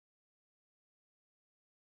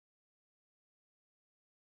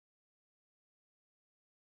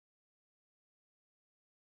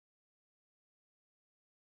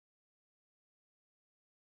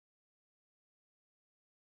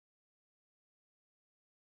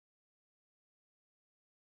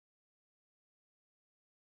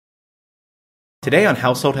Today on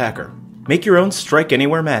Household Hacker, make your own Strike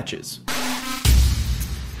Anywhere matches.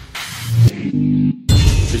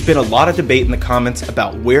 There's been a lot of debate in the comments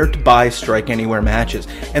about where to buy Strike Anywhere matches,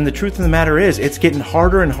 and the truth of the matter is, it's getting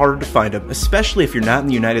harder and harder to find them, especially if you're not in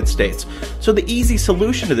the United States. So the easy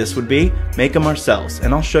solution to this would be, make them ourselves,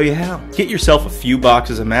 and I'll show you how. Get yourself a few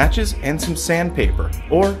boxes of matches and some sandpaper,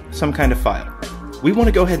 or some kind of file. We want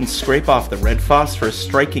to go ahead and scrape off the red phosphorus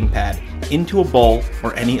striking pad into a bowl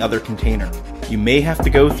or any other container. You may have to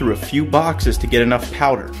go through a few boxes to get enough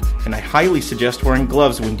powder, and I highly suggest wearing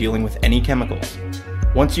gloves when dealing with any chemicals.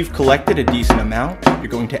 Once you've collected a decent amount, you're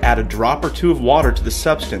going to add a drop or two of water to the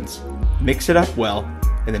substance, mix it up well,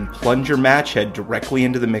 and then plunge your match head directly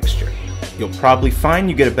into the mixture. You'll probably find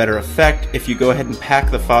you get a better effect if you go ahead and pack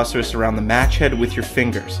the phosphorus around the match head with your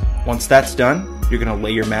fingers. Once that's done, you're going to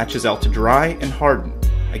lay your matches out to dry and harden.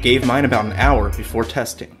 I gave mine about an hour before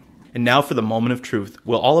testing. And now for the moment of truth.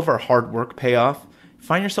 Will all of our hard work pay off?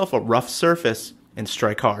 Find yourself a rough surface and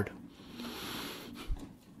strike hard.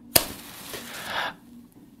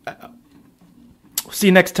 See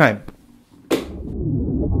you next time.